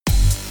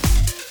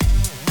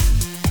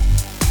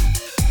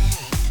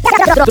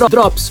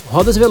Drops,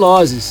 rodas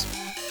velozes.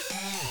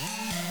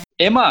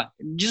 Emma,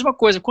 diz uma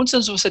coisa, quantos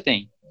anos você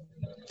tem?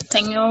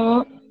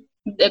 Tenho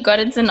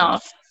agora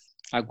 19.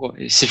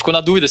 Agora, você ficou na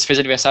dúvida, você fez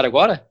aniversário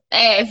agora?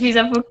 Fiz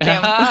há pouco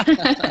tempo.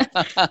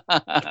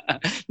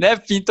 Né,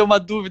 pintou uma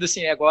dúvida,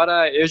 assim,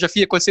 agora eu já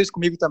fiz, aconteceu isso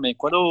comigo também.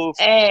 Quando eu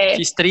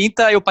fiz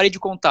 30, eu parei de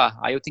contar.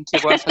 Aí eu tenho que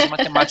agora fazer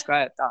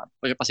matemática.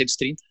 Eu já passei dos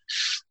 30.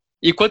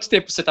 E quanto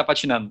tempo você tá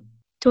patinando?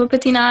 Estou a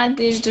patinar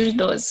desde os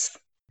 12.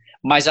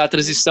 Mas a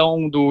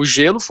transição do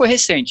gelo foi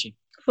recente.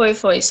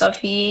 Foi. Só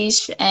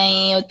fiz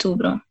em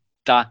outubro.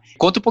 Tá.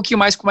 Conta um pouquinho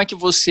mais como é que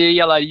você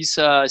e a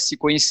Larissa se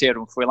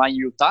conheceram. Foi lá em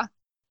Utah?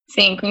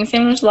 Sim,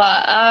 conhecemos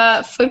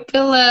lá. Foi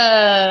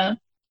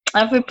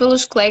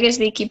pelos colegas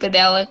da equipa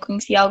dela.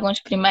 Conheci alguns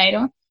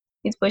primeiro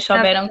e depois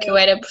souberam que eu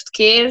era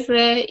portuguesa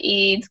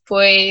e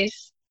depois...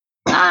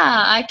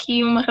 há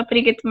aqui uma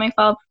rapariga que também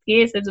fala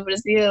portuguesa do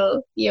Brasil.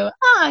 E eu,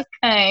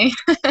 quem?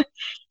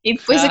 E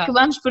depois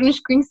acabámos por nos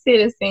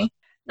conhecer, assim.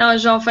 Não,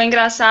 João, foi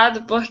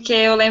engraçado porque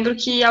eu lembro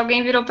que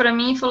alguém virou pra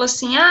mim e falou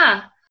assim,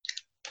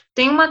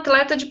 tem uma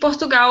atleta de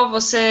Portugal,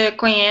 você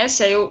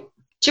conhece? Aí eu,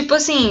 tipo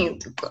assim...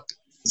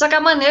 Só que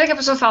a maneira que a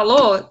pessoa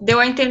falou deu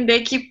a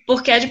entender que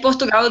porque é de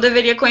Portugal eu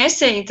deveria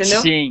conhecer,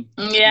 entendeu? Sim.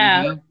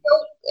 Yeah.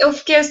 Eu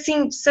fiquei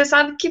assim, você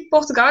sabe que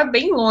Portugal é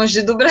bem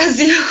longe do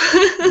Brasil.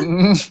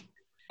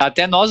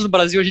 Até nós no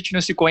Brasil a gente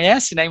não se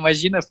conhece, né?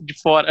 Imagina de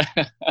fora.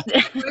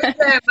 Pois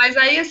é, mas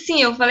aí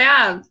assim, eu falei,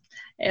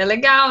 é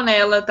legal, né?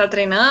 Ela tá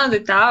treinando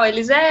e tal.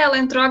 Eles, ela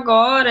entrou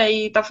agora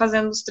e tá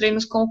fazendo os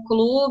treinos com o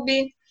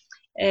clube.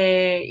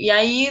 E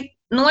aí,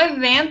 num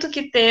evento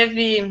que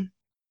teve...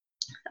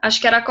 Acho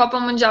que era a Copa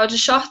Mundial de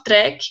Short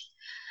Track.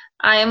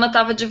 A Emma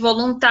tava de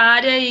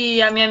voluntária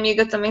e a minha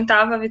amiga também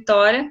tava, a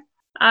Vitória.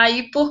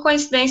 Aí, por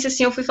coincidência,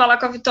 assim, eu fui falar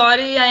com a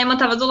Vitória e a Emma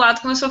tava do lado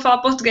e começou a falar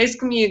português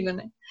comigo,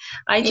 né?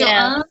 Aí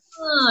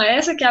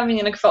essa que é a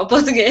menina que fala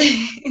português.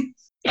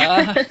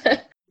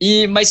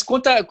 Mas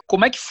conta,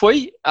 como é que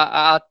foi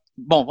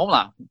Bom, vamos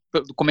lá.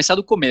 Começar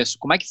do começo.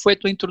 Como é que foi a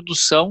tua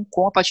introdução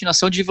com a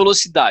patinação de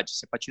velocidade?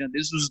 Você patina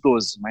desde os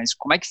 12, mas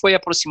como é que foi a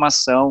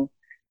aproximação?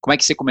 Como é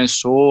que você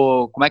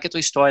começou? Como é que é a tua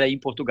história aí em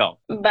Portugal?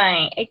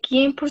 Bem, aqui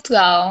em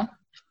Portugal,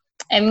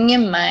 a minha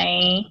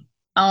mãe,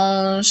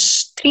 há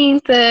uns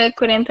 30,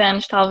 40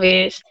 anos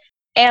talvez,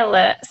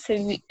 ela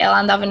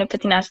andava na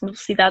patinagem de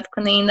velocidade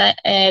quando ainda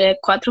era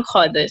 4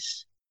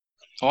 rodas.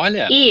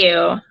 Olha! E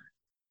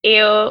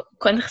eu,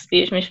 quando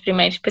recebi os meus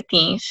primeiros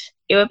patins,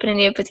 eu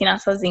aprendi a patinar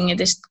sozinha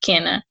desde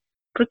pequena,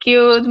 porque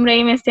eu demorei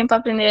imenso tempo a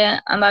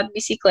aprender a andar de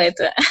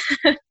bicicleta.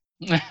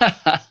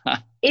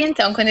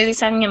 Então, quando eu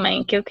disse à minha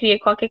mãe que eu queria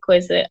qualquer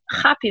coisa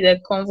rápida,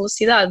 com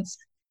velocidade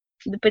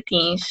de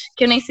patins,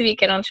 que eu nem sabia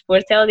que era um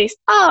desporto, ela disse,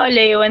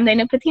 olha, eu andei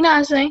na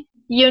patinagem.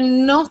 E eu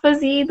não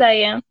fazia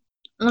ideia.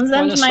 Uns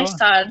anos mais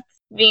tarde,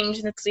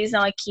 vimos na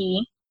televisão aqui,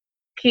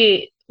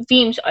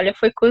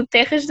 foi com o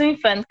Terras do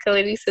Infante que a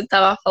Larissa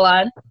estava a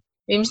falar,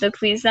 vimos na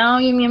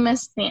televisão e a minha mãe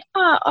assim,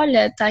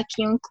 olha, está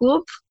aqui um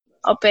clube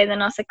ao pé da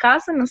nossa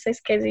casa, não sei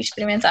se queres ir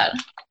experimentar.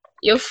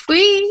 Eu fui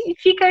e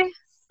fiquei,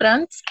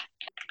 pronto.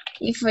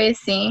 E foi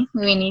assim,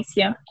 no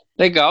início.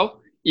 Legal.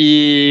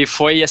 E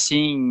foi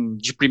assim,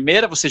 de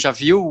primeira você já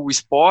viu o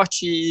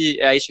esporte,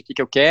 é isso aqui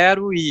que eu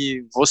quero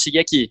e vou seguir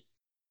aqui.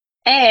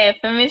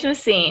 Foi mesmo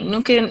assim.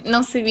 Nunca,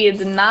 não sabia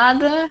de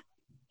nada.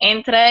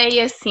 Entrei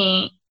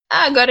assim,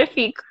 agora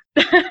fico.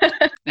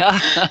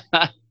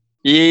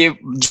 E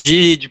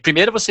de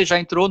primeira você já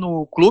entrou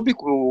no clube?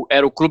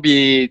 Era o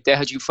Clube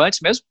Terra de Infantes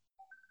mesmo?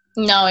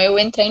 Não, eu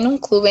entrei num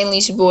clube em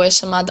Lisboa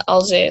chamado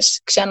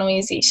Algés, que já não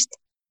existe.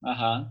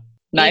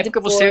 Na época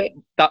você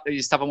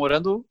estava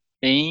morando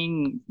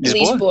em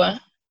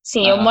Lisboa?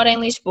 Sim, eu moro em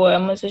Lisboa,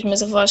 mas os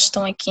meus avós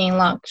estão aqui em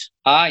Lagos.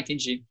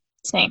 Entendi.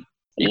 Sim.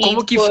 E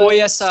como que foi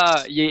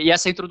essa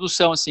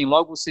introdução, assim,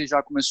 logo você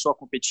já começou a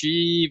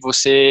competir,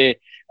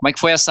 como é que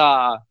foi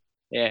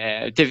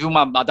teve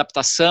uma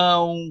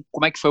adaptação,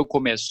 como é que foi o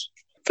começo?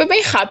 Foi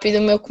bem rápido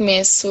o meu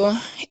começo,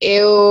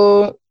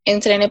 eu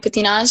entrei na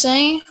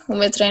patinagem, o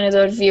meu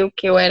treinador viu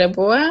que eu era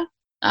boa,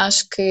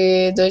 acho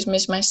que 2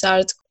 meses mais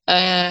tarde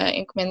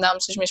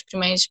encomendámos os meus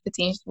primeiros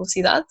patins de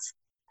velocidade,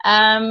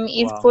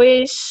 e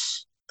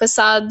depois,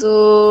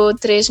 passado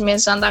 3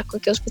 meses a andar com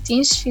aqueles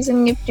patins, fiz a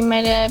minha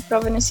primeira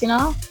prova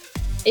nacional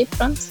e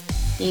pronto,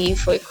 e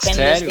foi correndo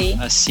desde aí.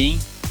 Sério? Assim?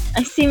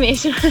 Assim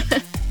mesmo.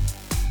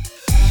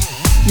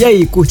 E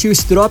aí, curtiu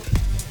esse drop?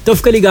 Então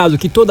fica ligado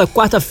que toda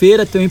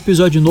quarta-feira tem um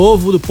episódio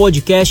novo do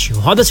podcast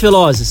Rodas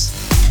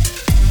Velozes.